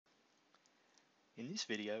In this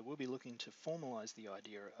video, we'll be looking to formalize the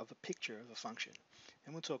idea of a picture of a function,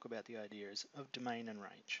 and we'll talk about the ideas of domain and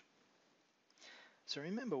range. So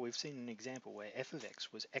remember, we've seen an example where f of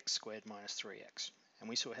x was x squared minus 3x, and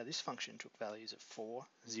we saw how this function took values of 4,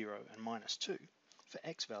 0, and minus 2 for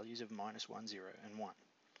x values of minus 1, 0, and 1.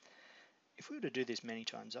 If we were to do this many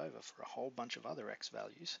times over for a whole bunch of other x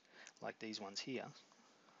values, like these ones here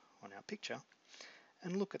on our picture,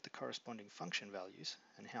 and look at the corresponding function values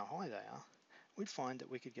and how high they are, we'd find that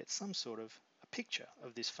we could get some sort of a picture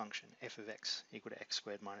of this function f of x equal to x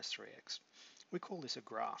squared minus 3x. We call this a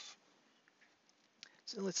graph.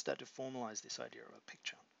 So let's start to formalize this idea of a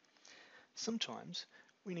picture. Sometimes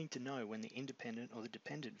we need to know when the independent or the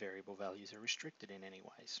dependent variable values are restricted in any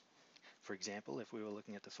ways. For example, if we were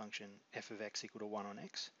looking at the function f of x equal to 1 on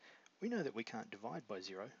x, we know that we can't divide by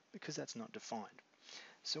 0 because that's not defined.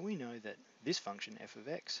 So we know that this function f of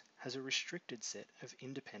x has a restricted set of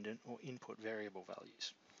independent or input variable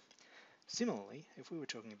values. Similarly, if we were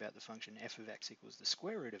talking about the function f of x equals the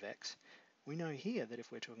square root of x, we know here that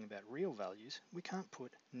if we're talking about real values, we can't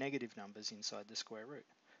put negative numbers inside the square root.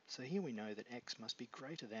 So here we know that x must be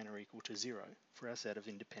greater than or equal to 0 for our set of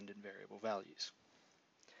independent variable values.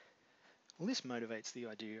 Well, this motivates the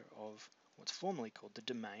idea of what's formally called the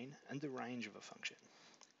domain and the range of a function.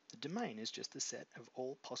 The domain is just the set of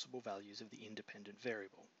all possible values of the independent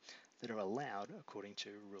variable that are allowed according to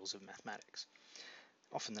rules of mathematics.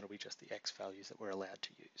 Often that'll be just the x values that we're allowed to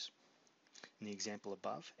use. In the example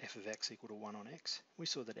above, f of x equal to 1 on x, we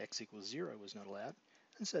saw that x equals 0 was not allowed,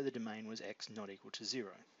 and so the domain was x not equal to 0.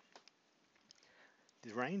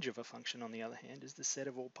 The range of a function, on the other hand, is the set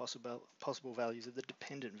of all possible values of the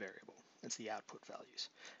dependent variable. That's the output values,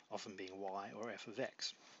 often being y or f of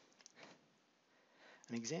x.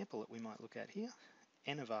 An example that we might look at here,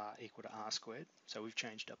 n of r equal to r squared, so we've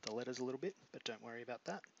changed up the letters a little bit, but don't worry about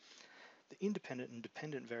that. The independent and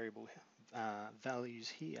dependent variable values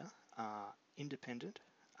here are independent,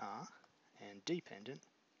 r, and dependent,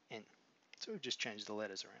 n. So we've just changed the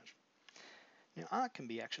letters around. Now r can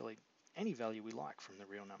be actually any value we like from the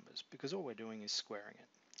real numbers, because all we're doing is squaring it.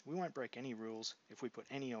 We won't break any rules if we put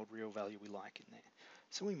any old real value we like in there.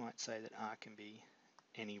 So we might say that r can be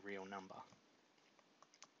any real number.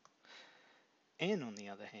 N, on the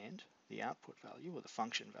other hand, the output value or the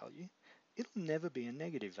function value, it'll never be a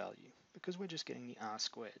negative value because we're just getting the r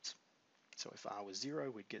squareds. So if r was 0,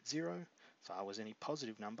 we'd get 0. If r was any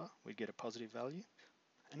positive number, we'd get a positive value.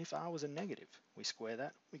 And if r was a negative, we square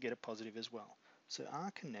that, we get a positive as well. So r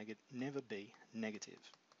can never be negative.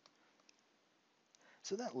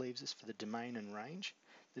 So that leaves us for the domain and range.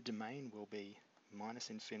 The domain will be minus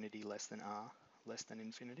infinity less than r less than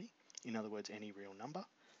infinity. In other words, any real number.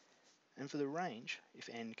 And for the range, if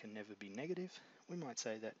n can never be negative, we might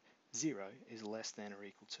say that 0 is less than or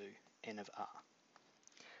equal to n of r.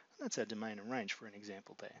 And that's our domain and range for an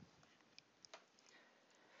example there.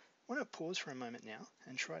 Why not pause for a moment now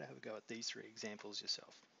and try to have a go at these three examples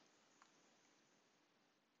yourself.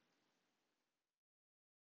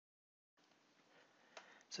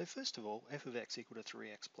 So first of all, f of x equal to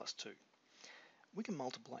 3x plus 2. We can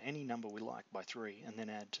multiply any number we like by 3 and then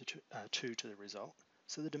add 2 to the result.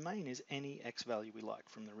 So the domain is any x value we like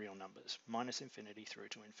from the real numbers, minus infinity through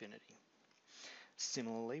to infinity.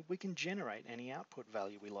 Similarly, we can generate any output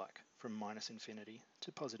value we like from minus infinity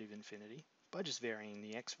to positive infinity by just varying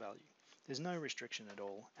the x value. There's no restriction at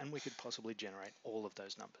all, and we could possibly generate all of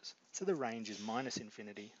those numbers. So the range is minus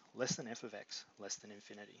infinity less than f of x less than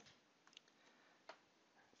infinity.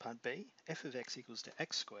 Part B, f of x equals to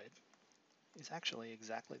x squared, is actually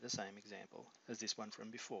exactly the same example as this one from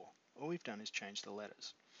before. All we've done is change the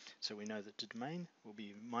letters. So we know that the domain will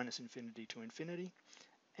be minus infinity to infinity,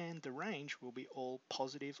 and the range will be all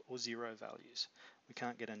positive or 0 values. We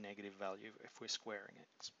can't get a negative value if we're squaring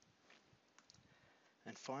x.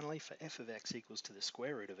 And finally, for f of x equals to the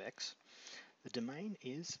square root of x, the domain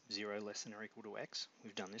is 0 less than or equal to x.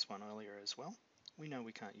 We've done this one earlier as well. We know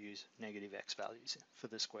we can't use negative x values for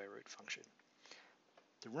the square root function.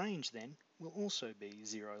 The range then will also be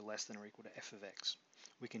 0 less than or equal to f of x.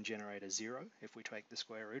 We can generate a 0 if we take the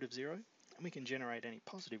square root of 0, and we can generate any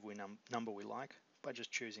positive number we like by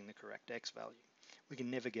just choosing the correct x value. We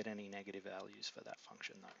can never get any negative values for that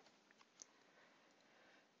function though.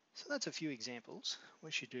 So that's a few examples.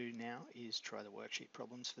 What you do now is try the worksheet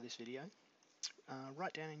problems for this video.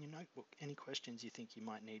 Write down in your notebook any questions you think you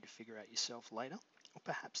might need to figure out yourself later, or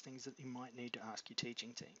perhaps things that you might need to ask your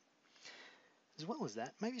teaching team. As well as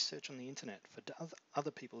that, maybe search on the internet for other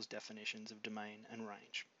people's definitions of domain and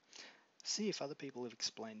range. See if other people have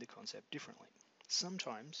explained the concept differently.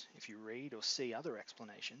 Sometimes, if you read or see other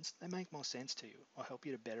explanations, they make more sense to you or help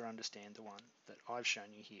you to better understand the one that I've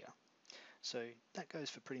shown you here. So that goes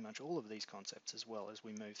for pretty much all of these concepts as well as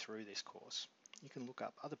we move through this course. You can look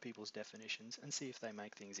up other people's definitions and see if they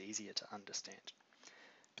make things easier to understand.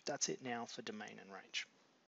 But that's it now for domain and range.